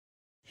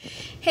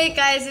Hey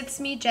guys, it's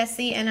me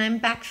Jessie and I'm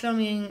back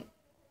filming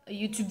a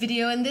YouTube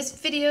video, and this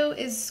video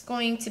is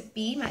going to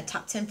be my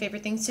top 10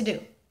 favorite things to do.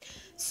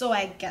 So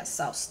I guess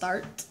I'll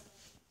start.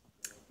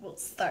 We'll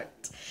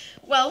start.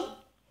 Well,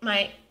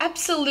 my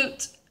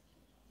absolute...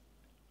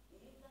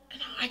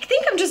 I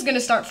think I'm just going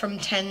to start from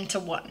 10 to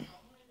 1.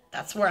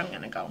 That's where I'm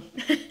going to go.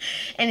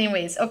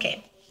 Anyways,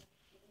 okay.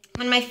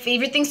 One of my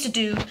favorite things to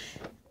do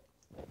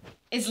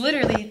is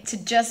literally to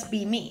just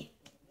be me.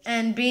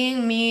 And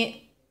being me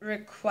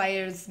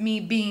requires me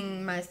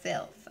being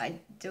myself. I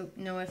don't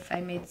know if I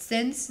made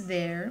sense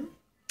there.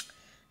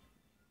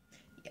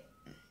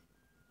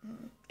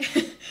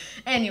 Yeah.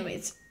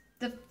 Anyways,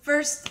 the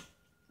first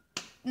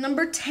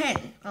number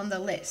 10 on the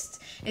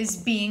list is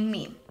being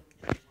me.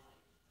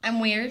 I'm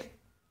weird.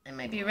 I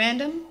might be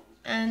random,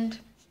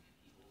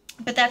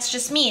 but that's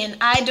just me, and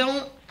I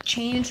don't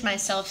change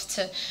myself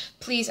to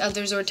please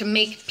others or to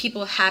make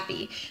people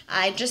happy.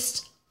 I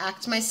just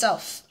act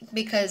myself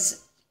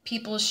because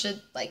people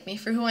should like me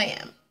for who I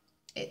am.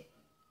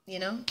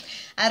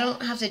 I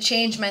don't have to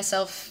change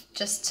myself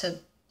just to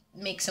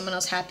make someone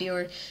else happy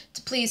or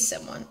to please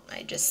someone.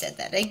 I just said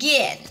that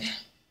again.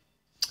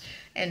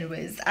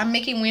 Anyways, I'm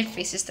making weird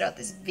faces throughout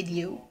this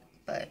video,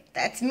 but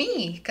that's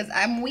me because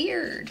I'm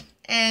weird.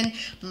 And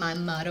my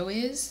motto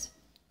is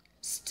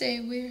stay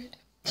weird.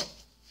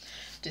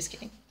 Just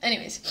kidding.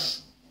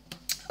 Anyways,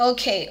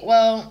 okay,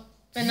 well,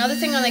 another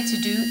thing I like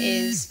to do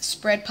is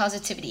spread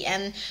positivity,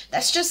 and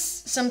that's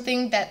just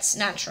something that's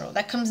natural,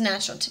 that comes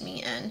natural to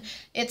me, and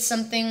it's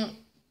something,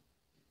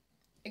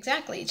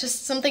 exactly,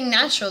 just something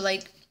natural.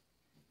 Like,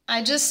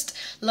 I just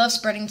love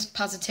spreading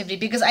positivity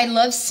because I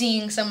love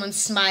seeing someone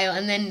smile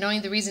and then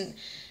knowing the reason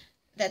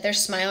that they're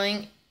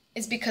smiling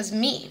is because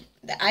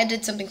that I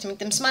did something to make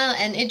them smile,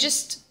 and it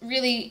just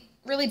really,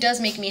 really does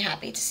make me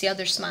happy to see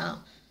others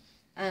smile.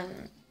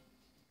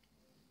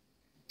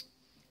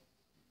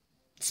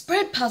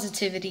 Spread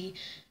positivity.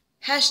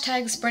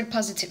 Hashtag spread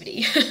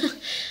positivity.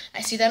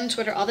 I see that on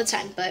Twitter all the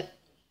time, but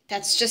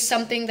that's just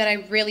something that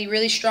I really,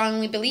 really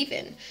strongly believe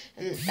in,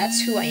 and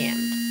that's who I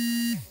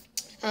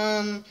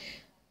am.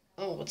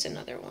 Oh, what's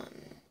another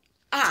one?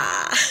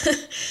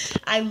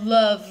 I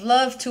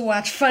love to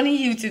watch funny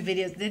YouTube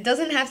videos. It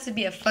doesn't have to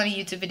be a funny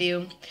YouTube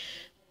video,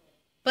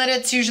 but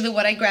it's usually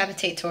what I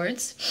gravitate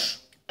towards,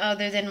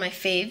 other than my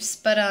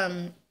faves. But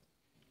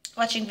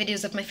watching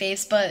videos of my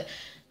faves, but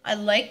I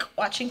like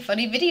watching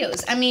funny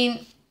videos. I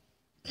mean,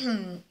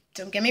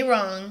 don't get me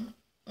wrong,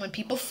 when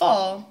people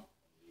fall,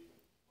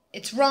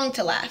 it's wrong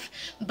to laugh,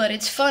 but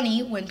it's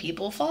funny when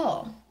people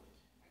fall.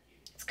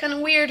 It's kind of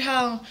weird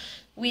how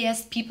we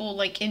as people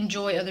like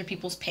enjoy other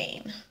people's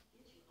pain.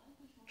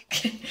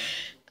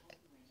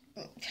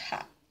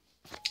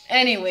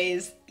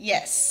 Anyways,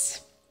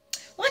 yes.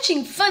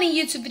 Watching funny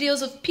YouTube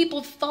videos of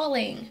people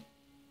falling.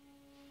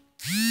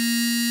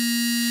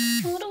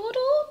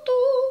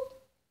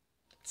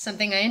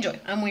 Something I enjoy.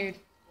 I'm weird.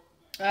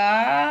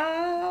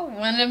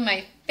 One of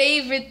my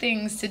favorite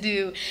things to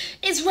do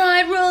is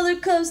ride roller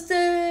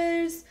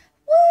coasters.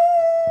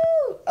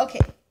 Woo! Okay,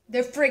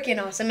 they're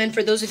freaking awesome, and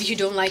for those of you who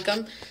don't like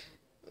them,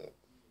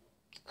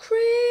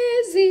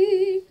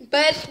 crazy,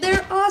 but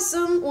they're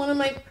awesome. One of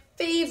my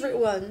favorite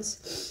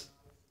ones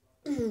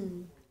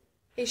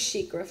is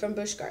SheiKra from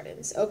Busch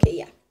Gardens. Okay,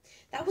 yeah.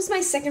 That was my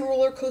second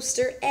roller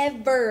coaster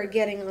ever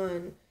getting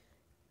on,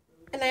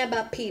 and I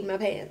about peed my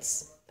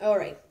pants.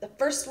 Alright, the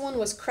first one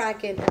was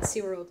Kraken at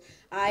SeaWorld.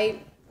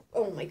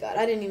 Oh my god,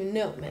 I didn't even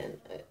know,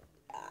 man.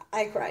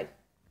 I cried.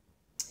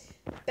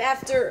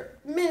 After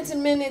minutes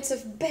and minutes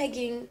of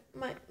begging,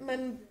 my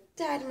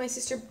dad and my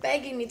sister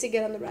begging me to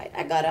get on the ride,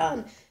 I got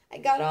on. I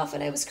got off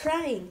and I was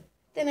crying.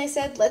 Then I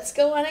said, let's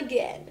go on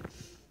again.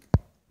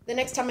 The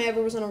next time I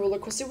ever was on a roller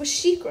coaster was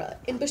SheiKra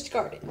in Busch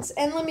Gardens.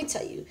 And let me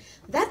tell you,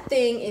 that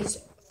thing is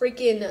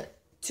freaking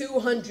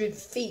 200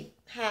 feet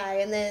high,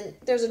 and then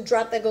there's a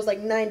drop that goes like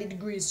 90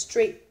 degrees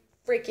straight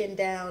freaking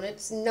down.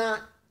 It's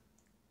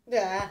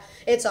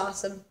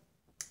awesome.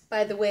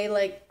 By the way,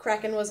 like,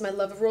 Kraken was my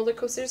love of roller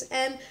coasters,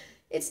 and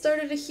it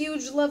started a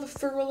huge love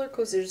for roller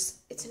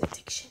coasters. It's an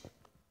addiction.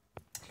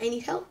 I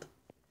need help.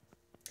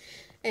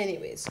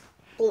 Anyways,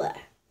 blah.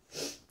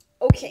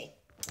 Okay,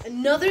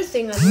 another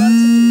thing I love to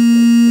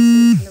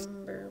do, this is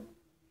number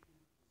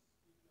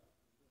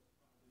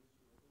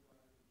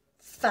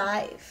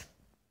 5.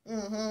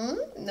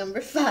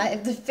 Number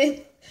 5, the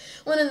 5th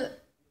one of the,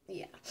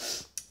 yeah,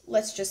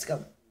 let's just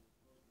go.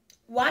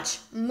 Watch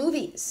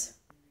movies.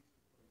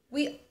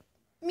 I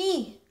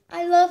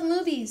love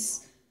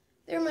movies.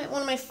 They're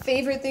one of my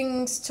favorite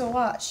things to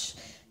watch.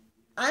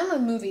 I'm a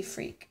movie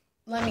freak,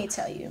 let me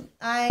tell you.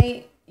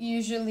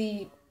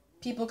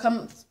 People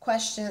come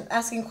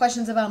asking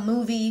questions about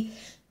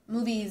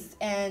movies,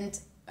 and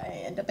I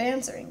end up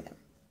answering them.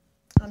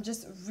 I'm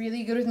just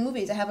really good with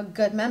movies. I have a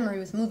good memory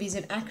with movies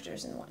and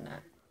actors and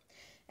whatnot.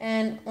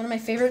 And one of my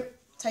favorite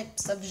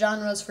types of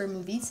genres for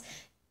movies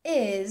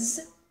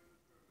is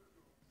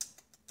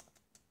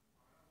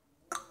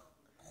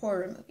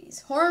horror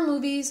movies. Horror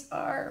movies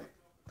are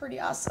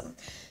pretty awesome.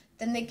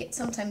 Then they get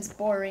sometimes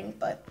boring,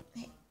 but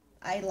hey,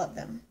 I love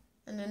them.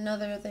 And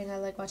another thing I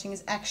like watching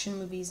is action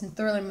movies and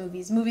thriller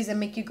movies. Movies that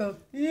make you go,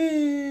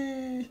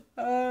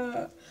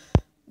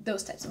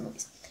 those types of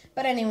movies.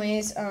 But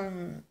anyways,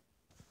 I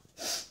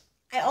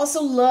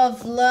also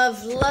love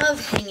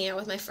hanging out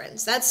with my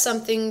friends. That's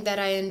something that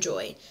I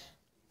enjoy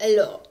a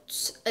lot.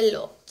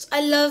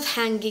 I love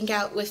hanging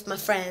out with my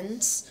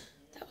friends.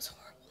 That was a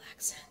horrible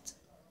accent.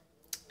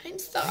 I'm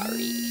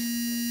sorry.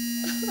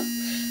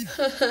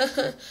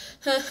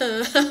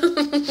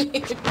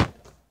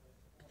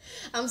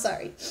 I'm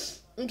sorry.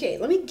 Okay,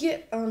 let me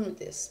get on with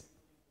this.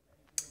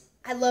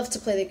 I love to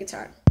play the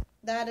guitar.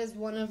 That is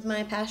one of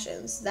my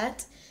passions.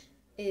 That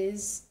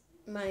is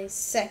my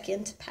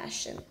second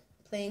passion,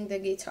 playing the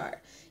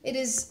guitar. It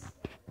is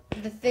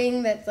the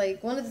thing that's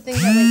like one of the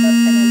things I wake up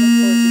and I look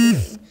forward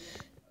to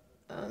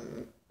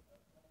doing.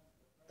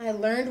 I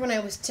learned when I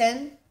was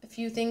 10 a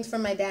few things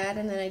from my dad,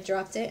 and then I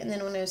dropped it. And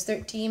then when I was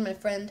 13, my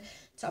friend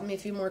taught me a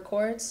few more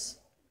chords.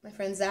 My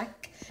friend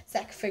Zach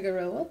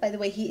Figueroa. By the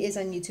way, he is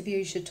on YouTube here.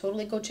 You should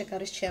totally go check out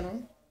his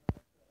channel.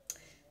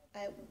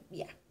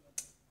 Yeah,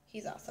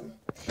 he's awesome.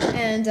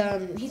 And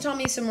he taught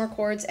me some more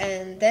chords,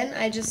 and then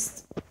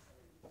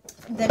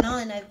from then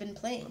on, I've been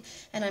playing.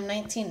 And I'm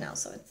 19 now,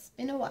 so it's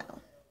been a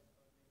while.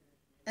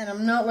 And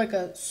I'm not like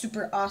a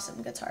super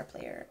awesome guitar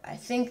player. I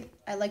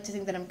like to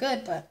think that I'm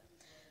good, but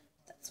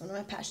that's one of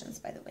my passions,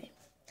 by the way.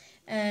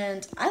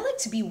 And I like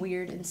to be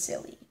weird and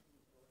silly.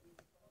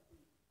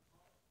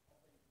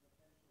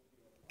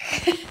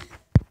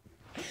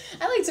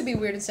 I like to be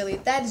weird and silly.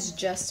 That is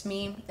just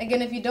me.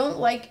 Again, if you don't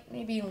like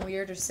me being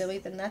weird or silly,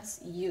 then that's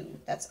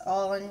you. That's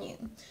all on you.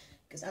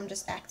 Because I'm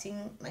just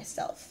acting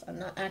myself. I'm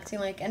not acting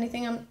like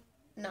anything I'm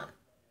not.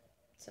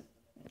 So,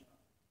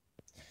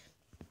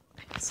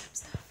 I mess up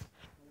stuff.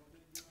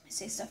 I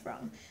say stuff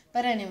wrong.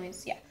 But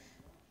anyways, yeah.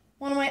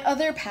 One of my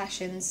other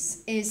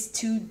passions is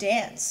to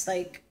dance.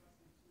 Like,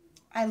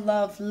 I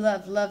love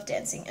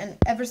dancing. And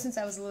ever since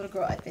I was a little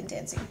girl, I've been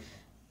dancing.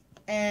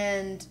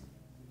 And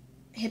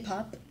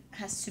hip-hop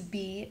has to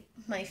be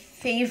my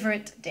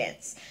favorite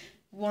dance.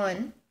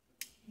 One,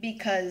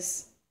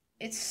 because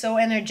it's so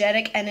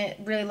energetic and it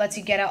really lets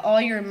you get out all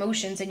your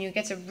emotions and you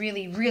get to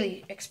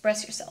really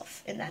express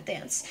yourself in that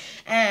dance.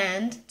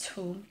 And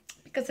two,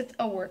 because it's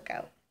a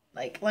workout.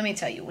 Like, let me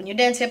tell you, when you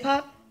dance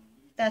hip-hop,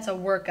 that's a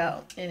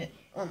workout. And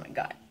oh my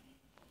god.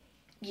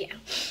 Yeah.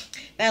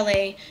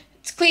 Ballet.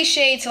 It's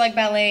cliche to like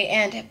ballet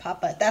and hip-hop,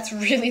 but that's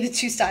really the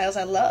two styles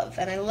I love.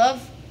 And I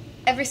love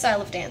every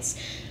style of dance.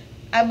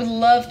 I would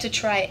love to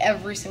try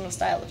every single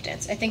style of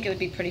dance. I think it would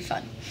be pretty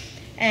fun.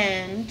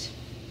 And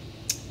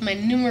my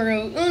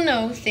numero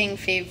uno thing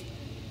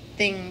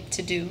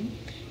to do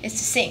is to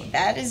sing.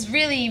 That is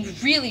really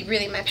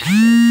my passion.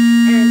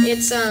 And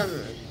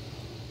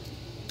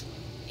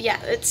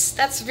it's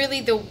that's really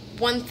the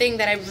one thing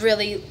that I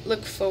really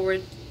look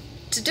forward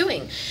to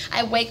doing.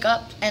 I wake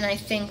up and I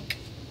think,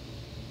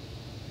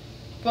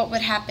 what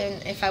would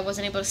happen if I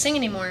wasn't able to sing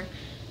anymore?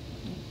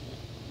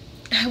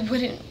 I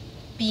wouldn't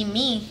be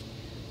me.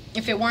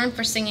 If it weren't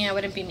for singing, I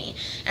wouldn't be me.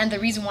 And the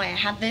reason why I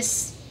have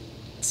this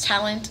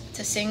talent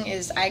to sing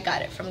is I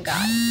got it from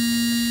God.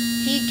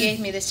 He gave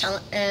me this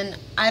talent, and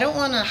I don't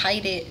want to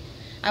hide it.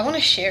 I want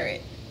to share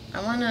it.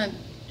 I want to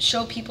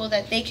show people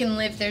that they can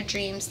live their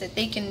dreams, that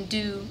they can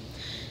do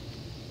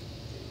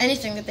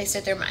anything that they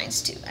set their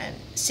minds to. And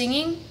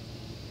singing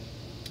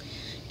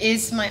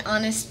is my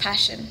honest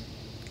passion.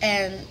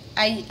 And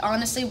I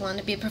honestly want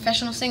to be a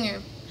professional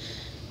singer.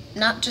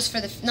 Not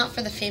for the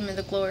fame and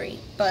the glory,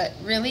 but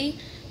really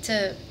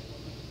to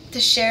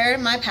share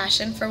my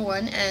passion for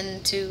one,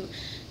 and to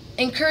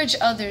encourage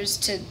others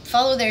to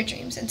follow their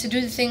dreams and to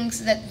do the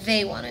things that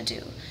they want to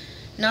do,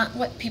 not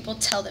what people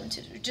tell them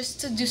to do,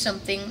 just to do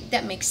something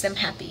that makes them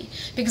happy.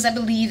 Because I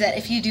believe that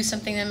if you do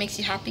something that makes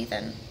you happy,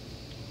 then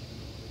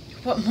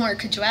what more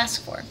could you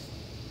ask for?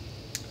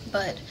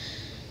 But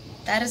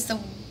that is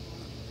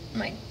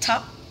my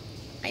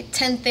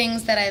 10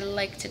 things that I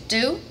like to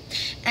do,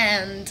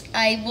 and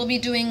I will be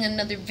doing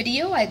another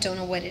video. I don't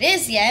know what it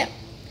is yet,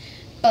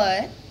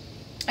 but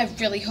I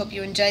really hope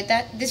you enjoyed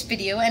this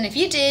video, and if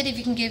you did, if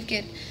you can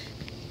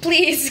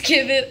please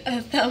give it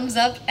a thumbs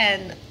up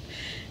and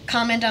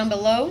comment down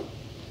below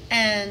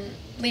and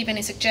leave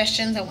any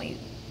suggestions on what you'd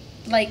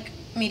like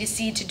me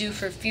to do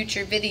for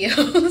future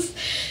videos.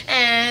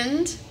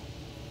 And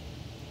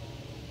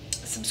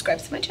subscribe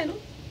to my channel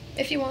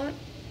if you want.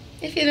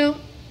 If you don't,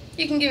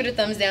 you can give it a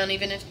thumbs down,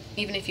 even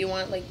if you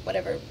want, like,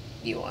 whatever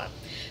you want.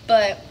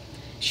 But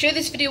share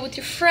this video with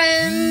your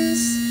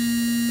friends.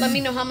 Let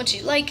me know how much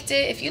you liked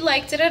it, if you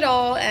liked it at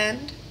all,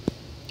 and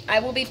I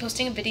will be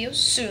posting a video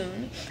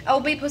soon. I will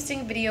be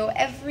posting a video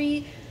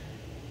every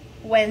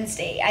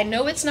Wednesday. I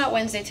know it's not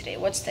Wednesday today.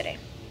 What's today?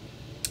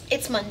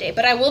 It's Monday,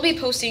 but I will be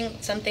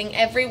posting something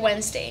every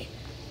Wednesday.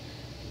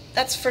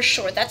 That's for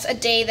sure. That's a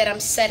day that I'm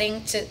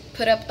setting to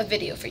put up a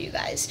video for you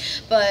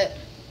guys. But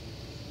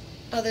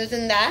other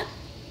than that,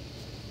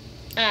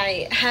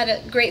 I had a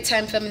great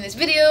time filming this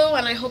video,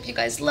 and I hope you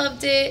guys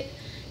loved it.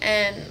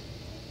 And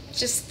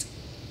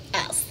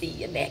I'll see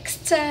you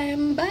next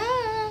time.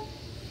 Bye.